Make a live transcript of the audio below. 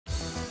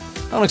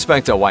Don't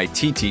expect a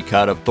Waititi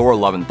cut of Thor: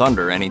 Love and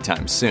Thunder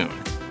anytime soon.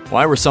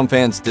 Why were some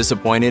fans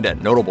disappointed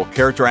at notable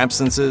character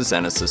absences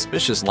and a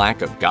suspicious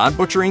lack of god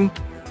butchering?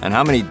 And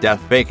how many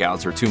death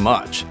fakeouts are too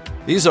much?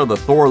 These are the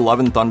Thor: Love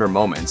and Thunder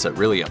moments that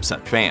really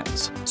upset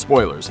fans.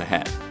 Spoilers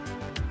ahead.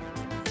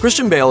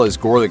 Christian Bale as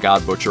Gorr the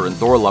God Butcher in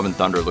Thor: Love and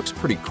Thunder looks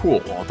pretty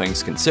cool, all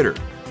things considered.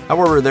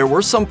 However, there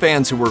were some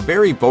fans who were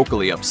very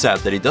vocally upset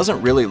that he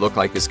doesn't really look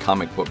like his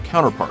comic book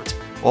counterpart.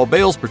 While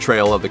Bale's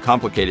portrayal of the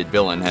complicated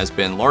villain has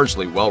been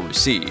largely well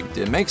received,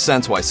 it makes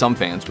sense why some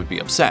fans would be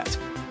upset.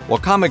 While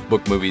comic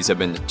book movies have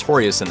been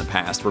notorious in the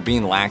past for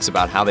being lax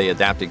about how they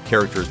adapted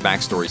characters'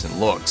 backstories and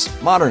looks,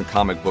 modern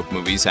comic book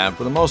movies have,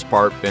 for the most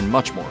part, been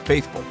much more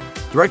faithful.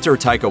 Director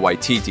Taika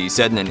Waititi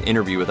said in an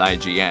interview with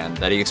IGN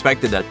that he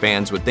expected that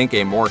fans would think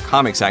a more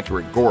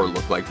comics-accurate Gorr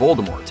looked like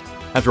Voldemort.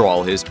 After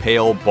all, his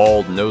pale,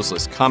 bald,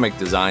 noseless comic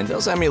design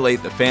does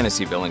emulate the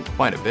fantasy villain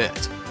quite a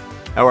bit.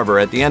 However,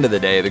 at the end of the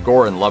day, the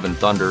Gorr in Love and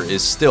Thunder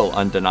is still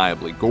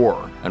undeniably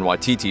Gorr, and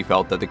Waititi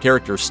felt that the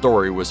character's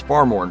story was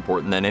far more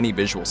important than any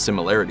visual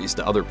similarities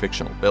to other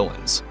fictional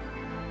villains.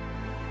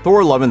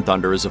 Thor: Love and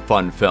Thunder is a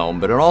fun film,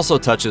 but it also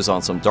touches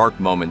on some dark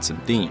moments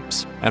and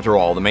themes. After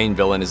all, the main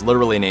villain is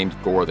literally named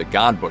Gorr the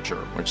God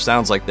Butcher, which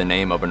sounds like the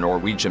name of a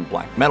Norwegian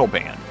black metal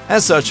band.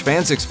 As such,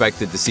 fans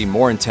expected to see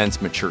more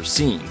intense, mature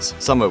scenes,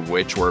 some of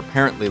which were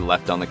apparently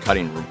left on the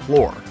cutting room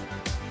floor.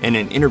 In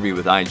an interview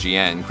with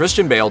IGN,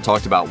 Christian Bale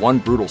talked about one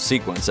brutal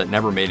sequence that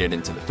never made it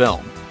into the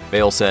film.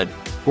 Bale said,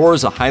 "Gorr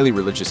is a highly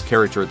religious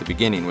character at the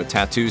beginning with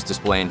tattoos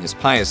displaying his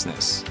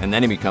piousness, and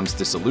then he becomes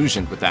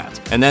disillusioned with that,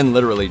 and then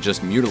literally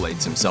just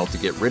mutilates himself to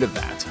get rid of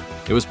that.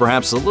 It was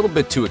perhaps a little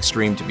bit too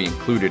extreme to be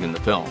included in the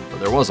film, but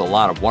there was a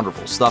lot of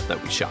wonderful stuff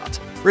that we shot.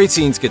 Great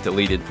scenes get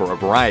deleted for a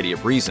variety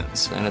of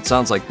reasons, and it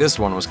sounds like this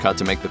one was cut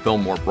to make the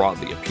film more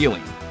broadly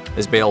appealing.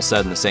 As Bale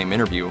said in the same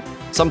interview,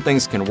 some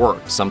things can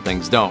work, some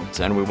things don't,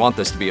 and we want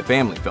this to be a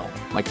family film.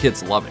 My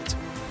kids love it."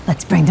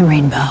 Let's bring the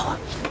rainbow.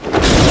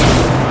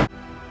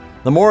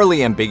 The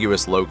morally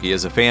ambiguous Loki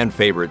is a fan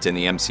favorite in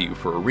the MCU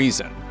for a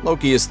reason.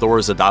 Loki is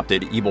Thor's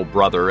adopted evil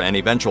brother and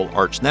eventual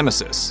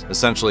arch-nemesis,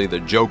 essentially the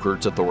Joker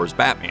to Thor's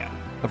Batman.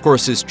 Of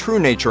course, his true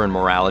nature and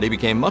morality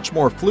became much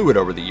more fluid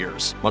over the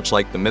years, much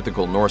like the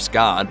mythical Norse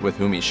god with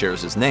whom he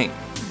shares his name.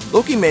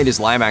 Loki made his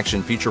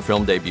live-action feature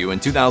film debut in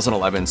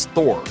 2011's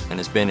Thor, and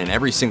has been in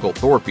every single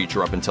Thor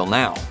feature up until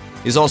now.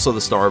 He's also the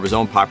star of his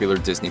own popular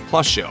Disney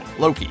Plus show,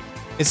 Loki.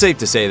 It's safe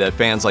to say that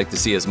fans like to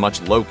see as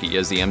much Loki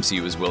as the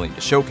MCU is willing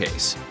to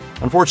showcase.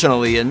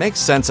 Unfortunately, it makes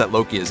sense that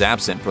Loki is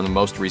absent from the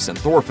most recent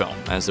Thor film,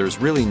 as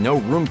there's really no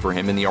room for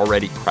him in the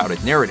already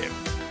crowded narrative.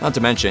 Not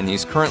to mention,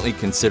 he's currently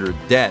considered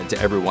dead to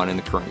everyone in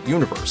the current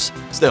universe.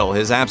 Still,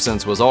 his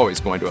absence was always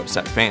going to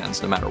upset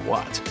fans no matter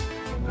what.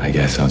 I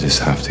guess I'll just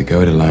have to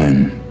go it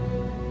alone.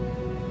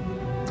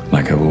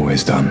 Like I've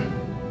always done.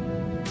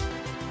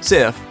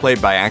 Sif,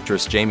 played by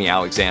actress Jamie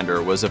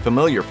Alexander, was a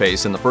familiar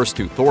face in the first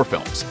two Thor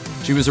films.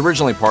 She was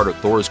originally part of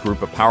Thor's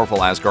group of powerful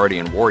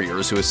Asgardian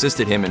warriors who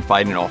assisted him in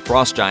fighting off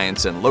frost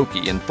giants and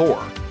Loki in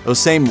Thor. Those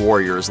same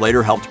warriors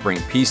later helped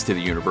bring peace to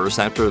the universe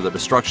after the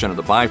destruction of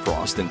the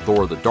Bifrost in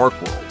Thor: The Dark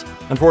World.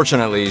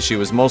 Unfortunately, she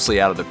was mostly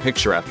out of the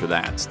picture after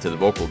that, to the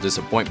vocal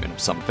disappointment of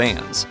some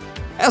fans.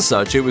 As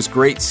such, it was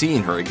great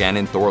seeing her again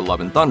in Thor: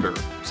 Love and Thunder.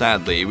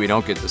 Sadly, we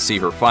don't get to see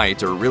her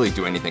fight or really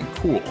do anything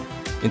cool.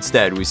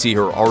 Instead, we see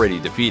her already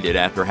defeated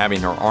after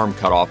having her arm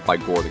cut off by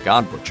Gorr the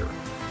God Butcher.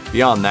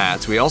 Beyond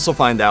that, we also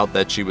find out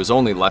that she was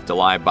only left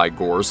alive by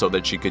Gorr so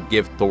that she could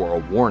give Thor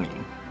a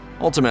warning.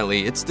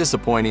 Ultimately, it's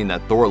disappointing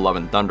that Thor: Love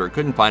and Thunder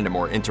couldn't find a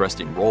more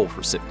interesting role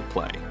for Sif to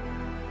play.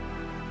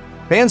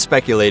 Fans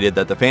speculated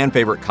that the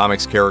fan-favorite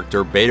comics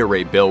character Beta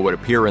Ray Bill would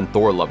appear in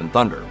Thor: Love and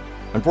Thunder.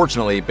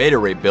 Unfortunately, Beta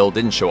Ray Bill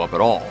didn't show up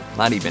at all,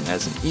 not even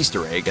as an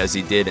Easter egg as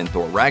he did in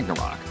Thor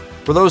Ragnarok.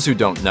 For those who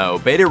don't know,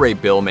 Beta Ray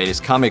Bill made his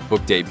comic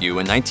book debut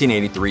in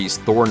 1983's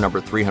Thor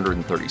number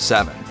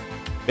 337.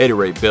 Beta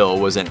Ray Bill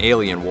was an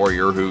alien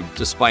warrior who,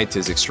 despite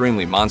his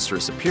extremely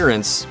monstrous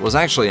appearance, was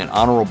actually an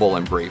honorable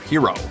and brave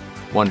hero,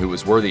 one who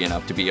was worthy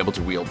enough to be able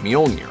to wield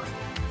Mjolnir.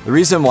 The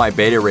reason why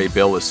Beta Ray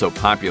Bill is so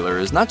popular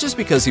is not just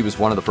because he was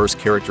one of the first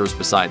characters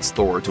besides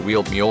Thor to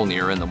wield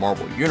Mjolnir in the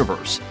Marvel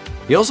Universe.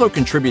 He also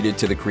contributed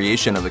to the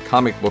creation of the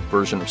comic book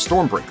version of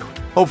Stormbreaker.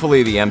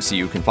 Hopefully the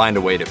MCU can find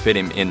a way to fit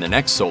him in the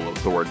next solo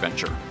Thor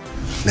adventure.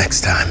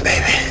 Next time,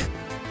 baby.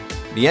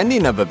 The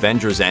ending of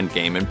Avengers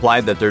Endgame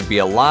implied that there'd be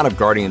a lot of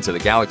Guardians of the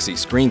Galaxy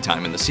screen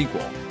time in the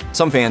sequel.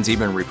 Some fans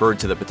even referred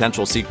to the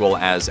potential sequel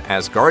as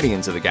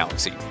Guardians of the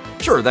Galaxy.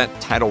 Sure,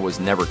 that title was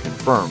never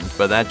confirmed,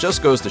 but that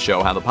just goes to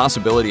show how the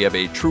possibility of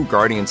a true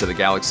Guardians of the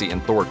Galaxy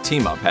and Thor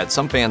team-up had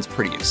some fans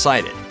pretty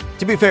excited.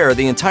 To be fair,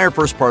 the entire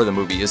first part of the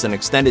movie is an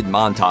extended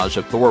montage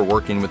of Thor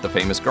working with the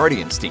famous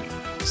Guardians team.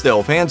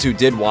 Still, fans who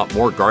did want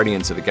more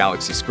Guardians of the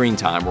Galaxy screen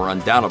time were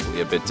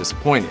undoubtedly a bit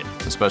disappointed,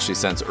 especially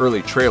since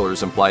early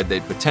trailers implied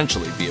they'd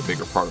potentially be a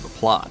bigger part of the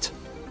plot.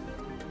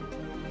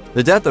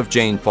 The death of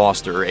Jane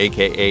Foster,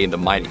 aka the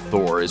Mighty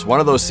Thor, is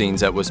one of those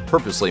scenes that was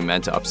purposely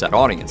meant to upset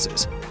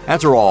audiences.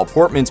 After all,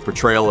 Portman's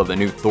portrayal of the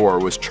new Thor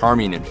was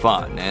charming and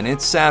fun, and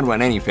it's sad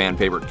when any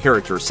fan-favorite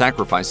character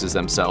sacrifices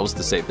themselves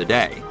to save the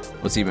day.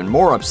 What's even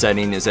more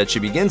upsetting is that she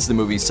begins the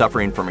movie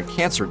suffering from a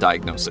cancer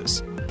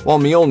diagnosis. While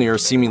Mjolnir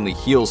seemingly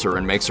heals her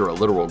and makes her a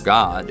literal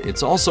god,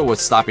 it's also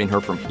what's stopping her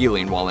from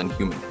healing while in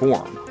human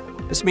form.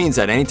 This means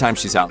that anytime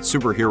she's out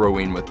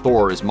superheroing with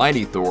Thor as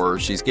Mighty Thor,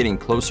 she's getting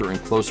closer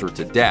and closer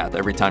to death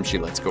every time she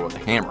lets go of the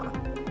hammer.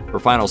 Her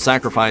final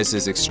sacrifice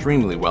is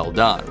extremely well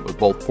done, with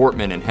both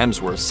Portman and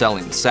Hemsworth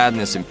selling the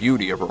sadness and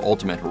beauty of her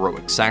ultimate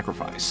heroic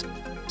sacrifice.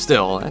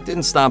 Still, that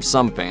didn't stop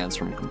some fans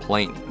from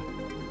complaining.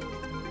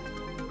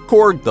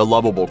 Korg, the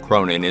lovable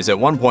Cronin, is at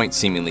one point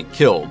seemingly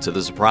killed to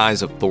the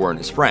surprise of Thor and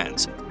his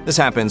friends. This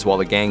happens while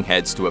the gang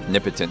heads to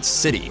Omnipotence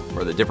City,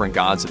 where the different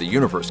gods of the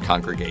universe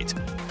congregate.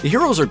 The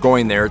heroes are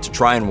going there to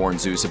try and warn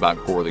Zeus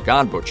about Gorr the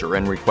God Butcher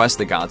and request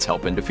the gods'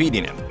 help in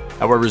defeating him.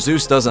 However,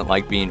 Zeus doesn't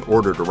like being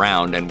ordered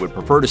around and would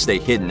prefer to stay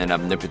hidden in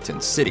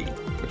Omnipotence City,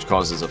 which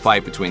causes a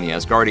fight between the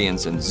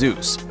Asgardians and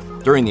Zeus.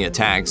 During the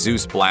attack,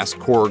 Zeus blasts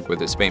Korg with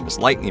his famous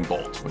lightning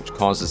bolt, which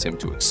causes him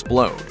to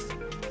explode.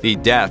 The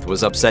death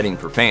was upsetting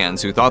for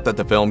fans who thought that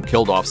the film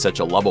killed off such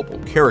a lovable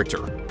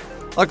character.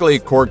 Luckily,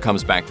 Korg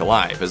comes back to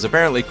life, as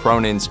apparently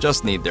Cronins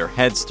just need their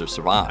heads to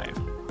survive.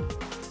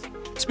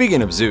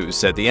 Speaking of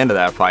Zeus, at the end of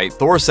that fight,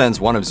 Thor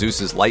sends one of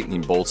Zeus's lightning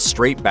bolts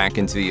straight back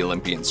into the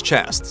Olympian's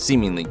chest,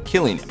 seemingly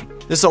killing him.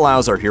 This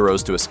allows our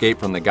heroes to escape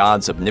from the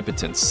gods of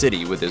Omnipotence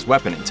City with his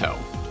weapon in tow.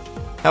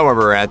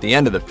 However, at the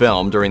end of the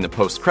film, during the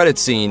post-credits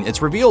scene,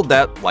 it's revealed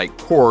that, like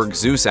Korg,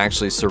 Zeus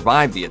actually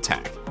survived the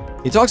attack.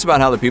 He talks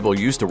about how the people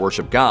used to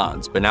worship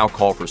gods, but now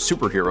call for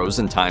superheroes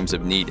in times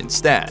of need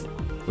instead.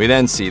 We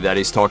then see that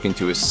he's talking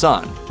to his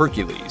son,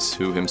 Hercules,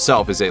 who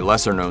himself is a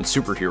lesser-known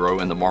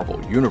superhero in the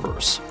Marvel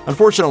Universe.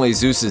 Unfortunately,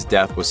 Zeus's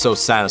death was so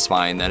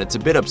satisfying that it's a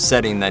bit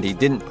upsetting that he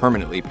didn't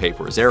permanently pay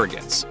for his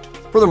arrogance.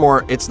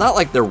 Furthermore, it's not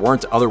like there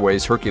weren't other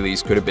ways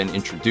Hercules could have been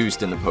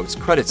introduced in the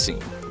post-credit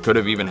scene. It could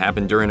have even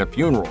happened during a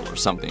funeral or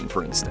something,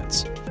 for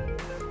instance.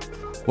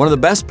 One of the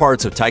best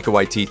parts of Taika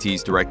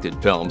Waititi's directed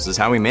films is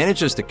how he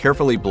manages to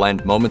carefully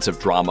blend moments of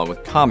drama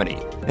with comedy.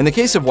 In the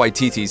case of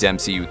Waititi's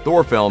MCU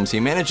Thor films,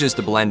 he manages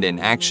to blend in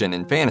action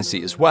and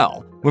fantasy as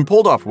well. When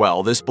pulled off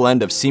well, this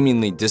blend of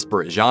seemingly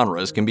disparate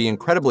genres can be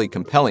incredibly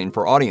compelling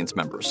for audience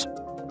members.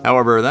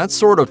 However, that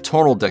sort of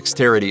tonal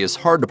dexterity is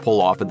hard to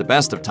pull off at the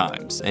best of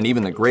times, and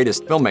even the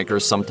greatest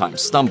filmmakers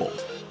sometimes stumble.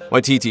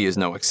 Waititi is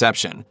no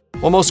exception.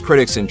 While most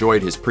critics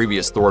enjoyed his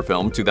previous Thor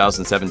film,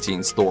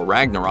 2017's Thor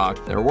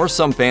Ragnarok, there were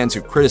some fans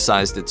who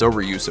criticized its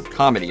overuse of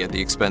comedy at the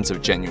expense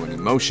of genuine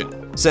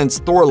emotion. Since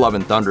Thor Love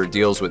and Thunder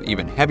deals with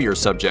even heavier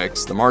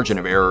subjects, the margin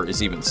of error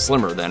is even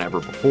slimmer than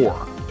ever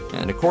before.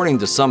 And according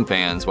to some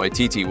fans,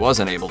 Waititi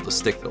wasn't able to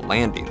stick the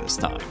landing this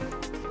time.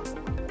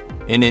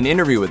 In an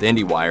interview with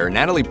IndieWire,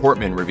 Natalie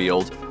Portman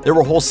revealed, "There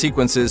were whole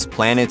sequences,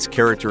 planets,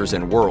 characters,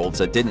 and worlds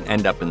that didn't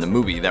end up in the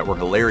movie that were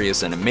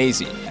hilarious and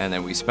amazing, and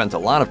that we spent a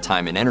lot of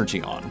time and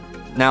energy on."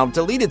 Now,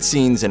 deleted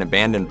scenes and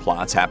abandoned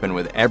plots happen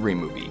with every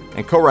movie,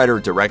 and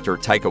co-writer-director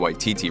Taika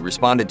Waititi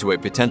responded to a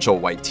potential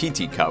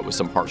Waititi cut with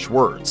some harsh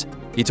words.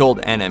 He told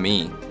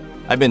NME,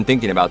 "I've been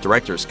thinking about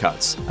director's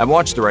cuts. I've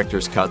watched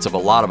director's cuts of a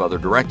lot of other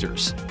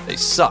directors. They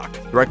suck.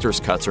 Director's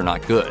cuts are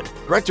not good.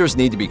 Directors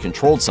need to be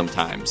controlled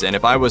sometimes, and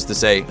if I was to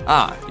say,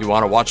 you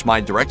want to watch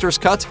my director's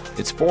cut?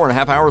 It's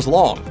 4.5 hours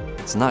long.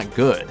 It's not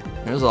good.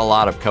 There's a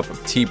lot of cup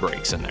of tea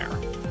breaks in there."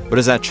 But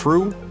is that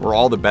true? Were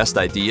all the best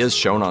ideas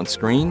shown on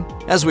screen?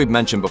 As we've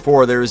mentioned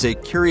before, there is a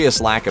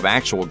curious lack of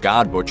actual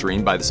god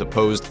butchering by the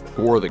supposed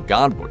Gorr the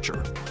God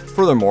Butcher.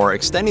 Furthermore,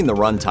 extending the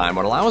runtime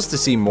would allow us to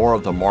see more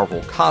of the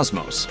Marvel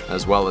cosmos,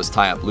 as well as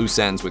tie up loose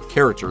ends with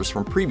characters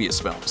from previous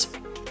films.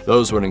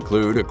 Those would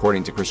include,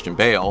 according to Christian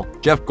Bale,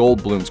 Jeff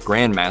Goldblum's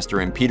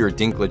Grandmaster and Peter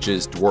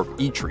Dinklage's Dwarf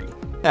Eitri.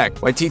 Heck,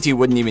 Waititi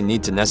wouldn't even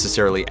need to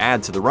necessarily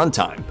add to the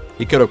runtime.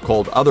 He could have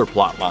culled other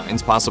plot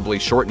lines, possibly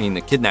shortening the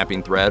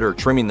kidnapping thread or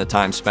trimming the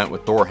time spent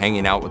with Thor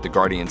hanging out with the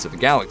Guardians of the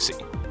Galaxy.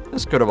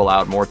 This could have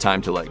allowed more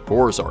time to let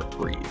Gorr's arc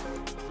breathe.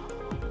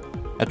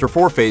 After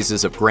 4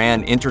 phases of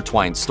grand,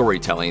 intertwined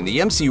storytelling,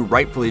 the MCU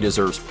rightfully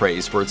deserves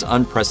praise for its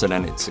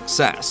unprecedented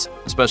success,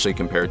 especially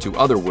compared to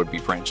other would-be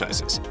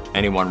franchises.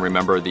 Anyone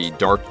remember the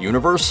Dark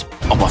Universe?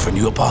 I'm offering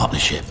you a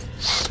partnership.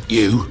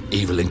 You,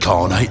 Evil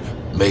Incarnate,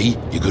 me,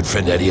 your good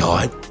friend Eddie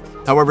Hyde.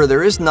 However,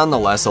 there is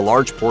nonetheless a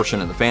large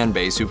portion of the fan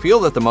base who feel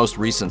that the most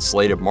recent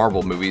slate of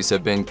Marvel movies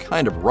have been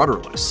kind of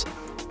rudderless.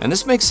 And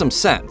this makes some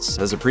sense,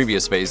 as the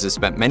previous phases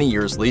spent many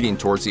years leading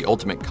towards the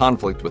ultimate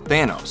conflict with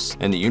Thanos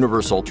and the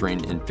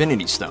universe-altering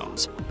Infinity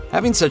Stones.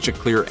 Having such a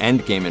clear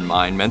endgame in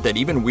mind meant that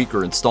even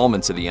weaker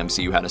installments of the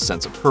MCU had a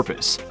sense of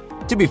purpose.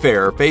 To be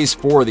fair, Phase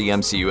 4 of the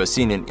MCU has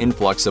seen an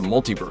influx of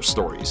multiverse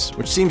stories,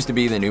 which seems to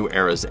be the new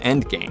era's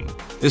endgame.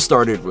 This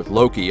started with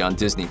Loki on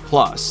Disney+,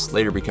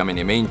 later becoming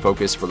a main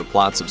focus for the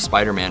plots of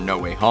Spider-Man No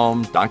Way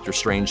Home, Doctor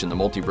Strange in the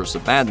Multiverse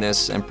of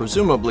Madness, and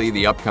presumably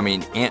the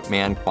upcoming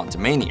Ant-Man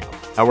Quantumania.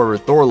 However,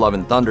 Thor Love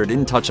and Thunder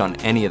didn't touch on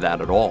any of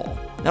that at all.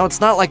 Now,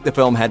 it's not like the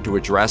film had to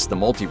address the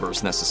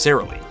multiverse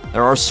necessarily.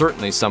 There are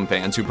certainly some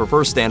fans who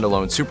prefer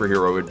standalone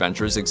superhero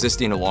adventures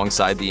existing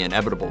alongside the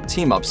inevitable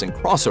team-ups and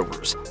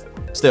crossovers.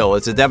 Still,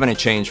 it's a definite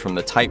change from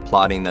the tight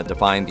plotting that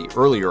defined the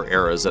earlier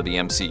eras of the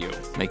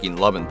MCU, making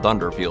Love and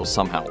Thunder feel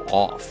somehow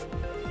off.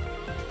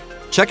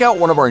 Check out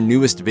one of our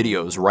newest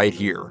videos right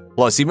here.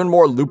 Plus, even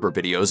more Looper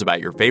videos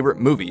about your favorite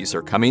movies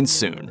are coming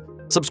soon.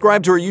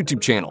 Subscribe to our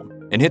YouTube channel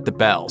and hit the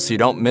bell so you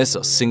don't miss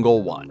a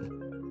single one.